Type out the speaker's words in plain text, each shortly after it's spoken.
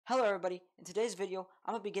Hello everybody, in today's video,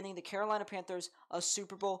 I'm going to be getting the Carolina Panthers a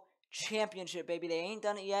Super Bowl championship, baby. They ain't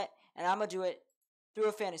done it yet, and I'm going to do it through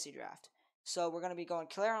a fantasy draft. So we're going to be going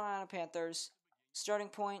Carolina Panthers, starting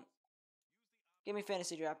point, give me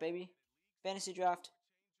fantasy draft, baby. Fantasy draft,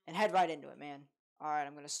 and head right into it, man. Alright,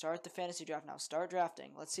 I'm going to start the fantasy draft now. Start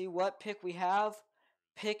drafting. Let's see what pick we have.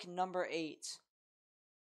 Pick number 8.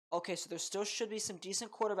 Okay, so there still should be some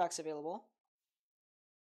decent quarterbacks available.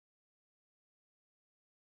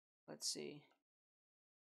 Let's see.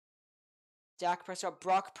 Dak Prescott.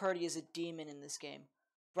 Brock Purdy is a demon in this game.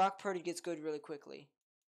 Brock Purdy gets good really quickly.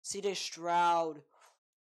 C.J. Stroud.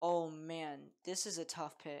 Oh, man. This is a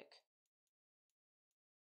tough pick.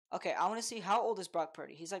 Okay, I want to see how old is Brock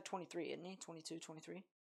Purdy. He's like 23, isn't he? 22, 23?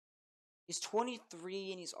 He's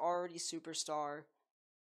 23 and he's already superstar.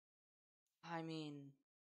 I mean,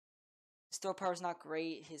 his throw power is not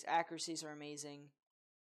great. His accuracies are amazing.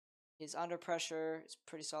 His under pressure is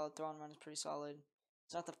pretty solid. Throw and run is pretty solid.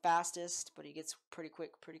 He's not the fastest, but he gets pretty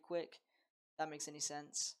quick. That makes any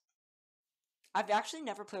sense. I've actually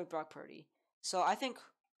never played with Brock Purdy. So I think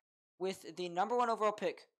with the number 1 overall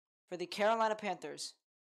pick for the Carolina Panthers,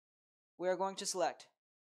 we are going to select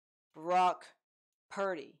Brock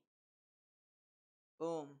Purdy.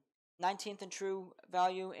 Boom. 19th in true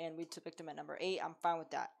value, and we picked him at number 8. I'm fine with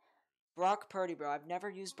that. Brock Purdy, bro. I've never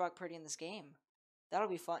used Brock Purdy in this game. That'll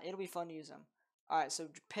be fun. It'll be fun to use him. Alright, so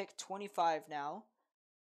pick 25 now.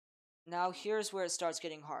 Now here's where it starts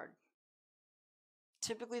getting hard.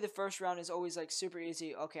 Typically the first round is always like super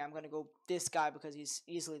easy. Okay, I'm going to go this guy because he's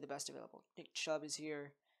easily the best available. Nick Chubb is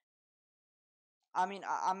here. I mean,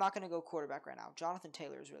 I'm not going to go quarterback right now. Jonathan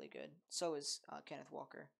Taylor is really good. So is Kenneth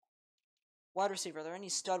Walker. Wide receiver. Are there any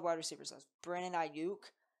stud wide receivers left? Brandon Ayuk.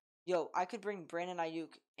 Yo, I could bring Brandon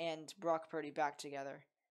Ayuk and Brock Purdy back together.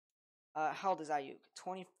 How old is Ayuk?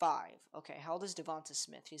 25. Okay, how old is Devonta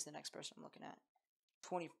Smith? He's the next person I'm looking at.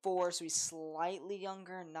 24, so he's slightly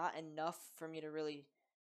younger. Not enough for me to really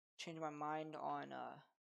change my mind on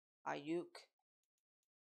Ayuk.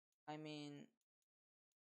 I mean,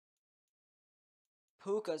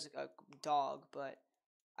 Puka's a dog, but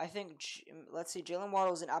I think, let's see, Jalen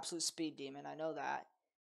Waddle is an absolute speed demon. I know that.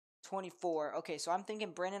 24. Okay, so I'm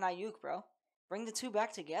thinking Brandon Ayuk, bro. Bring the two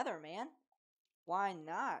back together, man. Why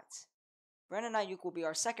not? Brandon Ayuk will be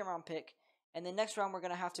our second round pick, and the next round we're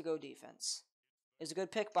going to have to go defense. It's a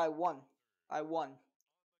good pick by 1. By 1.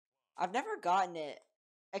 I've never gotten it,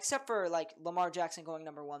 except for like Lamar Jackson going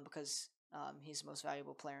number 1 because he's the most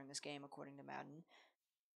valuable player in this game according to Madden.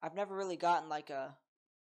 I've never really gotten like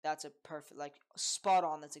that's a perfect, like spot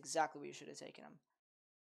on. That's exactly what you should have taken him.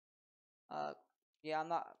 Yeah, I'm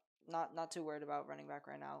not too worried about running back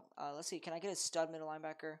right now. Let's see. Can I get a stud middle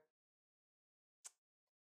linebacker?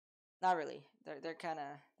 Not really. They're kind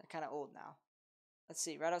of old now. Let's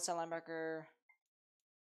see. Right outside linebacker.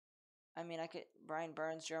 I mean, I could Brian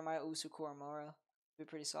Burns, Jeremiah Usu-Koramoah be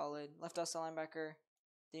pretty solid. Left outside linebacker,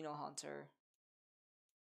 Dino Hunter.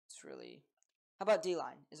 It's really. How about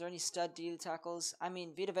D-line? Is there any stud D tackles? I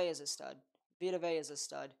mean, Vita Vea is a stud. Vita Vea is a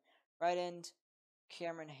stud. Right end,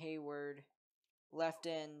 Cameron Hayward. Left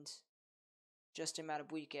end, Justin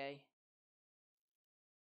Madubuike.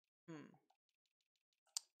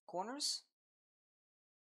 Corners?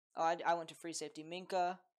 Oh, I went to free safety.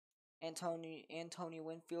 Minka, Anthony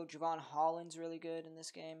Winfield, Javon Holland's really good in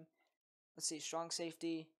this game. Let's see, strong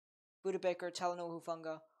safety. Buda Baker, Talanoa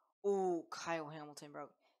Hufanga. Ooh, Kyle Hamilton, bro.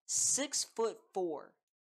 6'4".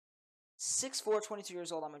 6'4", 22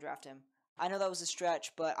 years old. I'm gonna draft him. I know that was a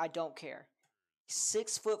stretch, but I don't care.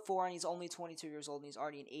 6'4", and he's only 22 years old, and he's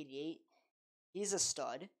already an 88. He's a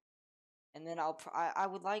stud. And then I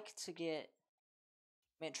would like to get,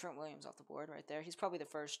 man, Trent Williams off the board right there. He's probably the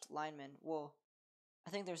first lineman. Well,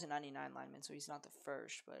 I think there's a 99 lineman, so he's not the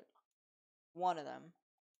first, but one of them.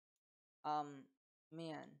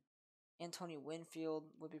 Man, Anthony Winfield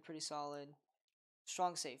would be pretty solid.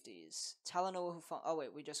 Strong safeties. Talanoa Hufanga. Oh,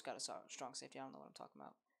 wait, we just got a strong safety. I don't know what I'm talking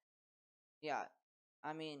about. Yeah,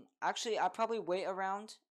 I mean, actually, I'd probably wait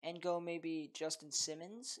around and go maybe Justin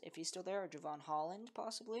Simmons, if he's still there, or Javon Holland,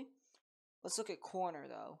 possibly. Let's look at corner,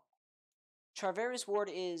 though. Charvarius Ward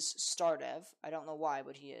is Stardev. I don't know why,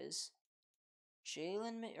 but he is.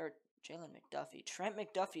 Jalen McDuffie. Trent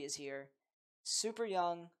McDuffie is here. Super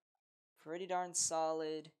young. Pretty darn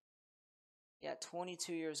solid. Yeah,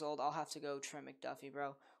 22 years old. I'll have to go Trent McDuffie,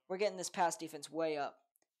 bro. We're getting this pass defense way up.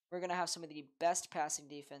 We're going to have some of the best passing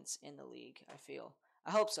defense in the league, I feel.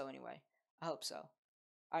 I hope so, anyway. I hope so.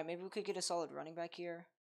 Alright, maybe we could get a solid running back here.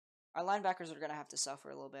 Our linebackers are going to have to suffer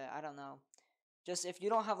a little bit. I don't know. Just if you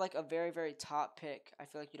don't have like a very, very top pick, I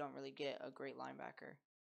feel like you don't really get a great linebacker.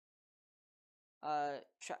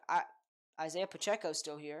 Isaiah Pacheco's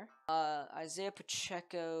still here. Isaiah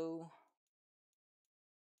Pacheco.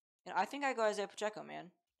 I think I go Isaiah Pacheco,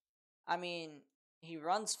 man. I mean, he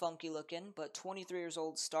runs funky looking, but 23 years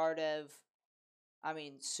old, star dev. I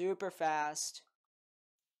mean, super fast.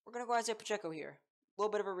 We're going to go Isaiah Pacheco here. A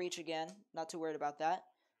little bit of a reach again. Not too worried about that.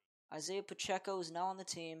 Isaiah Pacheco is now on the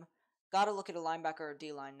team. Got to look at a linebacker or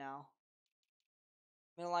D-line now.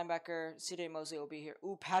 Middle linebacker, C.J. Mosley will be here.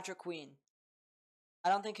 Ooh, Patrick Queen. I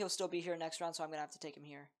don't think he'll still be here next round, so I'm going to have to take him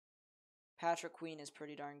here. Patrick Queen is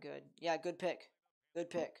pretty darn good. Yeah, good pick. Good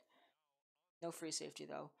pick. No free safety,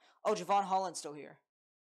 though. Oh, Javon Holland's still here.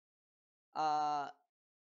 I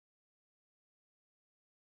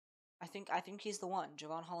think he's the one.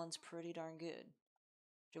 Javon Holland's pretty darn good.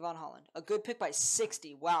 Javon Holland. A good pick by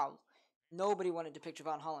 60. Wow. Nobody wanted to pick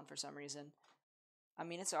Javon Holland for some reason. I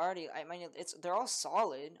mean, they're all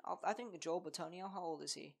solid. I think Joel Bitonio, how old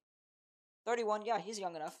is he? 31. Yeah, he's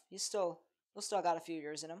young enough. He'll still got a few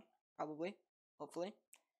years in him, probably. Hopefully.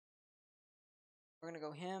 We're going to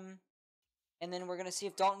go him. And then we're going to see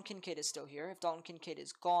if Dalton Kincaid is still here. If Dalton Kincaid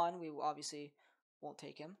is gone, we obviously won't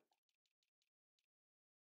take him.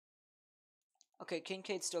 Okay,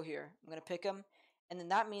 Kincaid's still here. I'm going to pick him. And then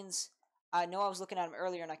that means, I know I was looking at him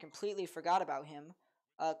earlier and I completely forgot about him.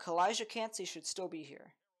 Kalijah Cansey should still be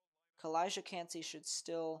here. Kalijah Cansey should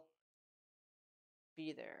still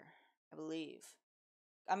be there, I believe.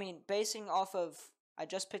 I mean, basing off of, I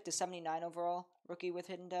just picked a 79 overall rookie with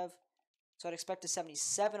Hidden Dev. So I'd expect a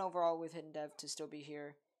 77 overall with Hidden Dev to still be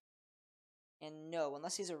here. And no,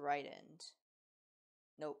 unless he's a right end.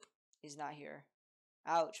 Nope, he's not here.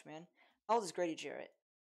 Ouch, man. How old is Grady Jarrett?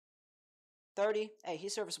 30. Hey,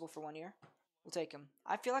 he's serviceable for 1 year. We'll take him.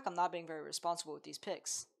 I feel like I'm not being very responsible with these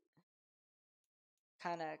picks.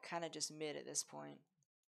 Kind of just mid at this point.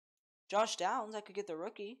 Josh Downs, I could get the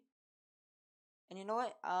rookie. And you know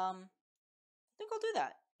what? I think I'll do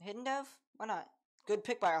that. Hidden Dev? Why not? Good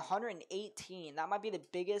pick by 118. That might be the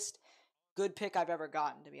biggest good pick I've ever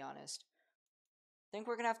gotten, to be honest. I think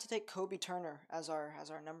we're going to have to take Kobe Turner as our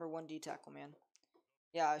number 1 D tackle, man.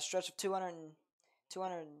 Yeah, a stretch of 200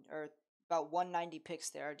 or about 190 picks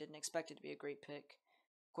there. I didn't expect it to be a great pick,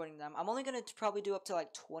 according to them. I'm only going to probably do up to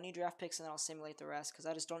like 20 draft picks, and then I'll simulate the rest, because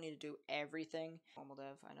I just don't need to do everything. Normal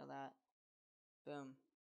dev, I know that. Boom.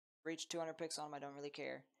 Reach 200 picks on him, I don't really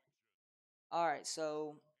care. Alright,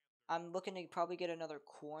 so I'm looking to probably get another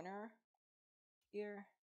corner here.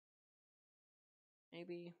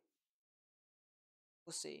 Maybe.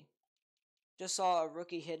 We'll see. Just saw a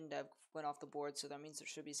rookie Hidden Dev went off the board, so that means there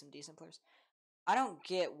should be some decent players. I don't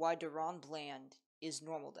get why Deron Bland is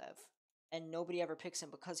normal dev, and nobody ever picks him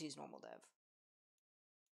because he's normal dev.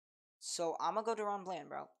 So I'm going to go Deron Bland,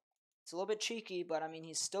 bro. It's a little bit cheeky, but I mean,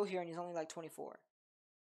 he's still here, and he's only like 24.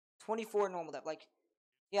 24 normal dev. Like,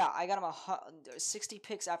 yeah, I got him 60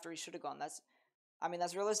 picks after he should have gone. That's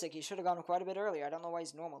realistic. He should have gone quite a bit earlier. I don't know why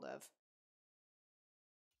he's normal dev.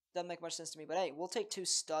 Doesn't make much sense to me, but hey, we'll take 2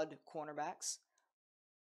 stud cornerbacks.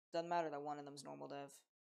 Doesn't matter that one of them's normal dev.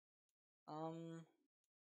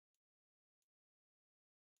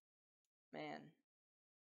 Man,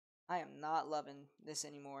 I am not loving this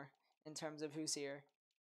anymore in terms of who's here.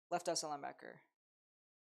 Left outside linebacker.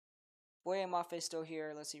 Boye Mafe still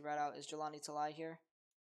here. Let's see, right out. Is Jelani Talai here?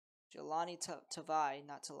 Jelani Tavai,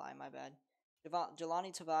 not Talai, my bad.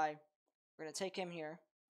 Jelani Tavai. We're going to take him here.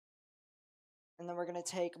 And then we're going to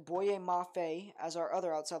take Boye Mafe as our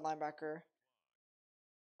other outside linebacker.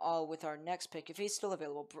 With our next pick, if he's still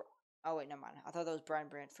available. Oh, wait, never mind. I thought that was Brian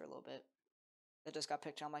Brandt for a little bit. That just got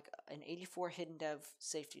picked. I'm like, an 84 Hidden Dev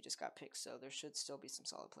safety just got picked, so there should still be some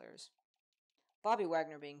solid players. Bobby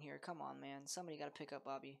Wagner being here. Come on, man. Somebody got to pick up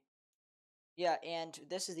Bobby. Yeah, and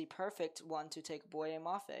this is the perfect one to take Boye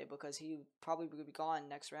Mafe, because he probably would be gone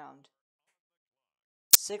next round.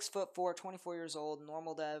 6'4", 24 years old,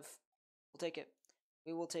 normal dev. We'll take it.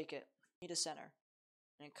 We will take it. Need a center.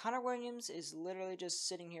 And Connor Williams is literally just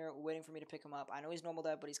sitting here waiting for me to pick him up. I know he's normal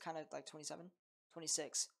dev, but he's kind of like 27,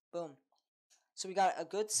 26. Boom. So we got a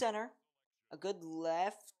good center, a good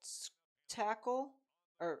left tackle,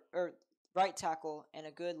 or right tackle, and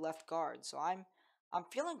a good left guard. So I'm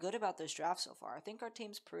feeling good about this draft so far. I think our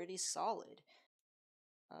team's pretty solid.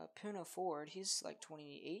 Puna Ford, he's like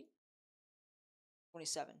 28,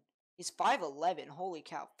 27. He's 5'11". Holy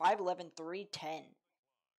cow. 5'11", 310.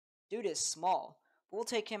 Dude is small. But we'll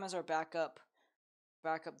take him as our backup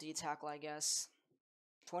D tackle, I guess.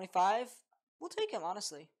 25? We'll take him,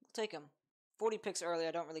 honestly. We'll take him. 40 picks early,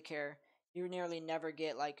 I don't really care. You nearly never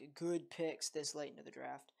get, like, good picks this late into the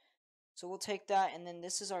draft. So we'll take that, and then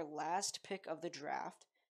this is our last pick of the draft.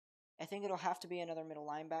 I think it'll have to be another middle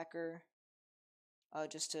linebacker.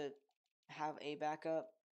 just to have a backup.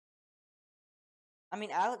 I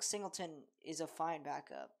mean, Alex Singleton is a fine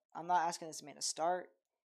backup. I'm not asking this man to start.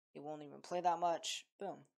 He won't even play that much.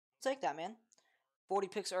 Boom. Take that, man. 40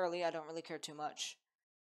 picks early. I don't really care too much.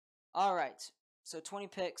 All right. So 20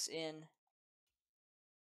 picks in.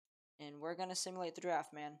 And we're going to simulate the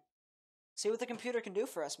draft, man. See what the computer can do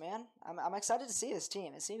for us, man. I'm excited to see this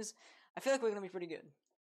team. I feel like we're going to be pretty good.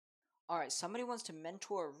 All right. Somebody wants to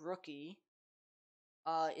mentor a rookie.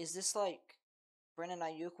 Is this like Brandon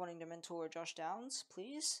Ayuk wanting to mentor Josh Downs?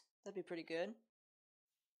 Please? That'd be pretty good.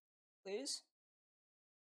 Please?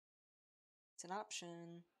 It's an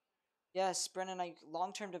option. Yes, Brandon Ayuk.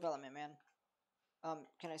 Long-term development, man.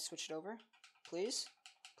 Can I switch it over? Please?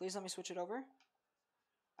 Please let me switch it over.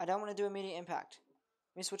 I don't want to do immediate impact.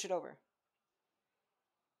 Let me switch it over.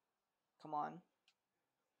 Come on.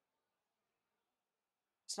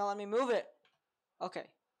 It's not letting me move it. Okay.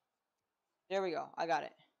 There we go. I got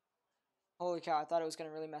it. Holy cow, I thought it was going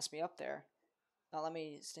to really mess me up there. Not let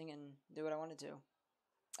me sting and do what I wanted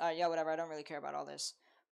to. Yeah, whatever. I don't really care about all this.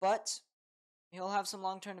 But he'll have some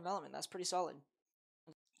long-term development. That's pretty solid.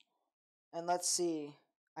 And let's see.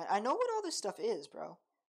 I know what all this stuff is, bro.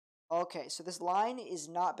 Okay, so this line is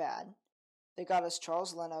not bad. They got us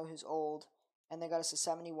Charles Leno, who's old. And they got us a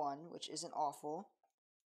 71, which isn't awful.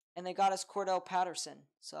 And they got us Cordell Patterson.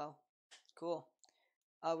 So, cool.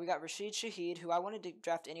 We got Rashid Shaheed, who I wanted to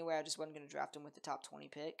draft anyway. I just wasn't going to draft him with the top 20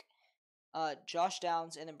 pick. Josh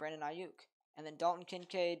Downs, and then Brandon Ayuk. And then Dalton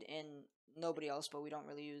Kincaid and nobody else, but we don't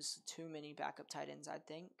really use too many backup tight ends, I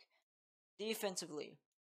think. Defensively,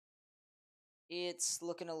 it's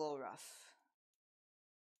looking a little rough.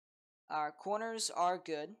 Our corners are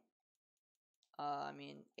good.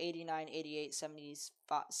 89, 88,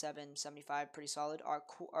 77, 75, pretty solid.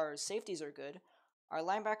 Our safeties are good. Our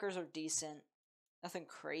linebackers are decent. Nothing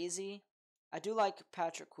crazy. I do like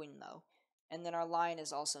Patrick Queen, though. And then our line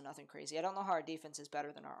is also nothing crazy. I don't know how our defense is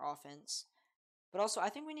better than our offense. But also, I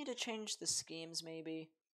think we need to change the schemes, maybe.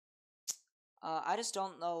 I just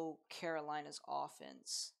don't know Carolina's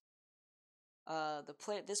offense.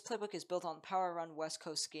 This playbook is built on power run West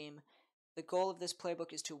Coast scheme. The goal of this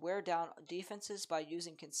playbook is to wear down defenses by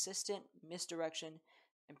using consistent misdirection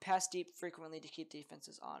and pass deep frequently to keep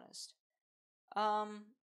defenses honest.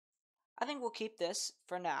 I think we'll keep this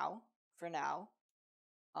for now.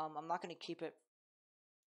 I'm not going to keep it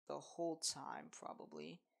the whole time,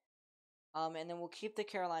 probably. And then we'll keep the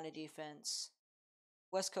Carolina defense.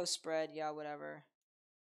 West Coast spread, yeah, whatever.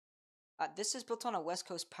 This is built on a West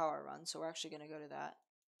Coast power run, so we're actually going to go to that.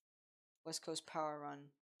 West Coast power run.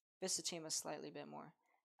 Fits the team a slightly bit more.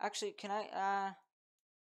 Actually, can I,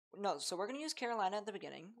 no, so we're going to use Carolina at the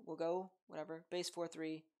beginning. We'll go, whatever, base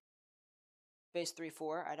 4-3, base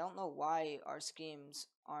 3-4. I don't know why our schemes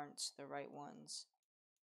aren't the right ones.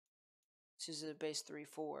 This is a base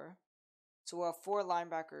 3-4. So we'll have 4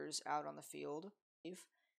 linebackers out on the field. Let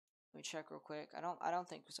me check real quick. I don't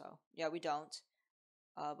think so. Yeah, we don't.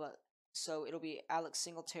 But so it'll be Alex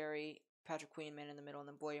Singletary, Patrick Queen, man in the middle, and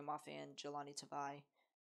then Boye Mafe and Jelani Tavai.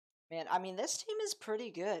 Man, I mean, this team is pretty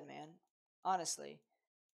good, man. Honestly.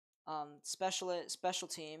 Special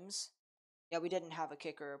teams. Yeah, we didn't have a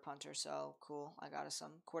kicker or punter, so cool. I got us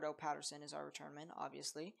some. Cordell Patterson is our returnman,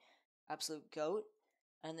 obviously. Absolute GOAT.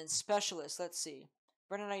 And then specialists, let's see.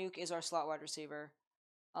 Brandon Ayuk is our slot wide receiver.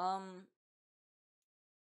 I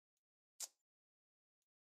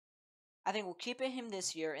think we'll keep him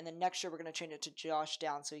this year, and then next year we're going to change it to Josh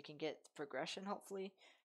Downs so he can get progression, hopefully.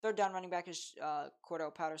 Third down running back is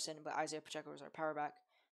Cordell Patterson, but Isaiah Pacheco is our power back.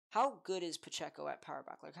 How good is Pacheco at power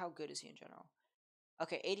back? Like, how good is he in general?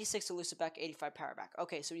 Okay, 86 elusive back, 85 power back.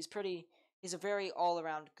 Okay, so he's a very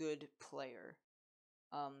all-around good player.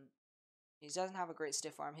 He doesn't have a great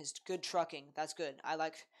stiff arm. His good trucking, that's good. I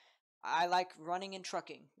like running and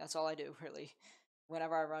trucking. That's all I do, really.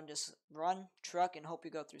 Whenever I run, just run, truck, and hope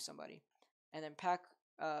you go through somebody. And then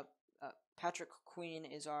Patrick Queen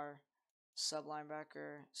is our sub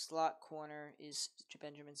linebacker. Slot corner is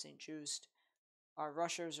Benjamin St-Juste. Our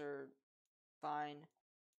rushers are fine.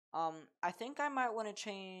 I think I might want to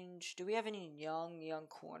change. Do we have any young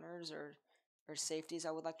corners or safeties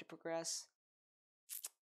I would like to progress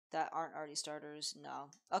that aren't already starters? No.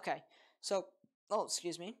 Okay. So,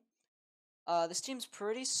 excuse me. This team's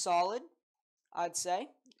pretty solid, I'd say.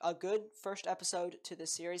 A good first episode to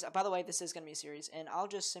this series. By the way, this is going to be a series, and I'll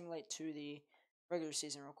just simulate to the regular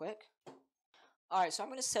season real quick. Alright, so I'm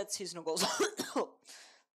going to set seasonal goals.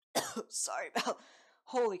 Sorry about...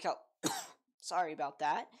 Holy cow. Sorry about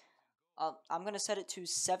that. I'm going to set it to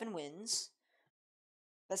 7 wins.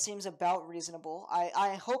 That seems about reasonable.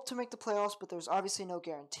 I hope to make the playoffs, but there's obviously no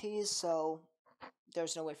guarantees, so...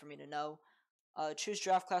 there's no way for me to know. Choose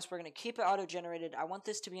draft class. We're going to keep it auto-generated. I want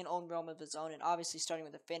this to be an own realm of its own, and obviously starting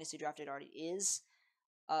with the fantasy draft, it already is.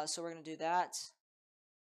 So we're going to do that.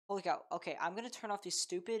 Holy cow. Okay, I'm going to turn off these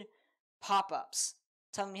stupid pop-ups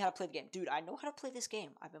telling me how to play the game. Dude, I know how to play this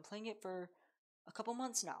game. I've been playing it for a couple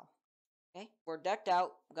months now. Okay, we're decked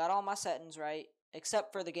out. Got all my settings right,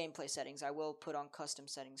 except for the gameplay settings. I will put on custom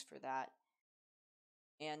settings for that.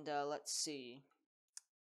 And let's see.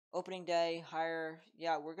 Opening day, hire.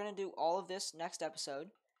 Yeah, we're going to do all of this next episode.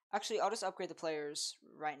 Actually, I'll just upgrade the players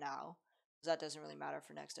right now, because that doesn't really matter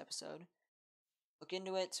for next episode. Look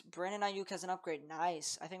into it. Brandon Ayuk has an upgrade.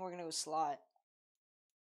 Nice. I think we're going to go slot.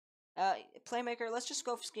 Playmaker, let's just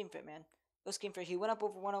go for scheme fit, man. Go scheme fit. He went up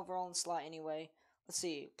over 1 overall in slot anyway. Let's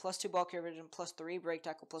see. +2 ball carrier vision, +3 break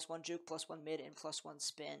tackle, +1 juke, +1 mid, and +1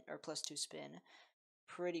 spin, or +2 spin.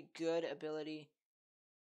 Pretty good ability.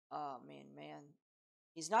 Oh, man.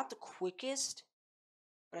 He's not the quickest,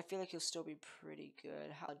 but I feel like he'll still be pretty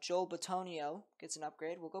good. Joel Batonio gets an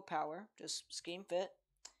upgrade. We'll go power. Just scheme fit.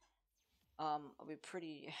 I'll be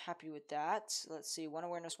pretty happy with that. Let's see. 1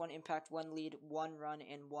 awareness, 1 impact, 1 lead, 1 run,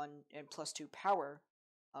 and +2 power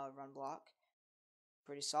run block.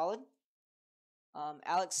 Pretty solid.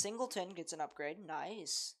 Alex Singleton gets an upgrade.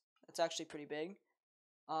 Nice. That's actually pretty big.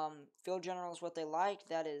 Field general is what they like.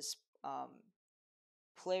 That is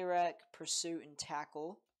play rec, pursuit, and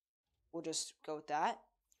tackle. We'll just go with that.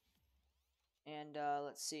 And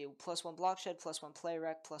let's see, +1 block shed, +1 play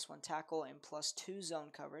rec, +1 tackle, and +2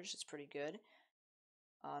 zone coverage. That's pretty good.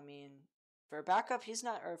 I mean, for a backup, he's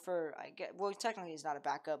not, or for, well, technically he's not a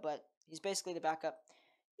backup, but he's basically the backup.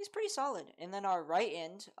 He's pretty solid. And then our right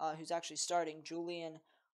end, who's actually starting, Julian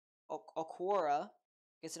Okwara,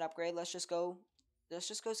 gets an upgrade. Let's just go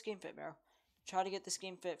scheme fit, bro. Try to get the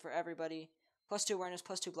scheme fit for everybody. +2 awareness,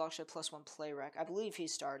 +2 block shed, +1 play rec. I believe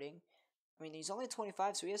he's starting. I mean, he's only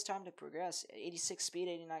 25, so he has time to progress. 86 speed,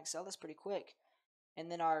 89 excel, that's pretty quick.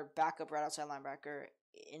 And then our backup right outside linebacker,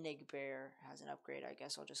 Enigbear, has an upgrade. I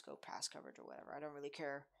guess I'll just go pass coverage or whatever. I don't really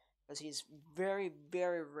care, because he's very,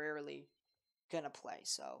 very rarely going to play,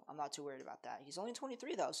 so I'm not too worried about that. He's only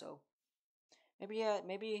 23, though, so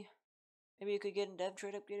maybe you could get a dev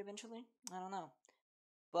trade upgrade eventually. I don't know.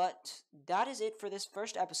 But that is it for this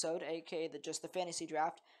first episode, aka just the fantasy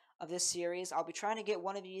draft of this series. I'll be trying to get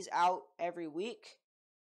one of these out every week.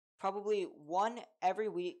 Probably one every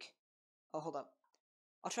week. Oh, hold up.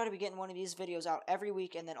 I'll try to be getting one of these videos out every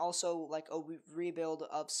week, and then also like a rebuild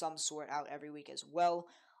of some sort out every week as well.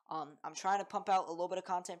 I'm trying to pump out a little bit of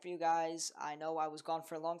content for you guys. I know I was gone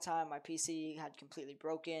for a long time. My PC had completely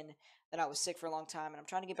broken. Then I was sick for a long time, and I'm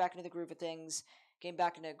trying to get back into the groove of things. Getting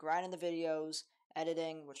back into grinding the videos,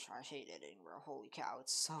 editing, which I hate editing, bro. Holy cow,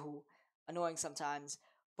 it's so annoying sometimes.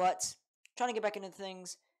 But trying to get back into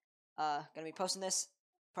things. Gonna be posting this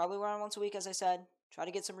probably around once a week, as I said. Try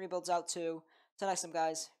to get some rebuilds out too. Till next time,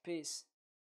 guys. Peace.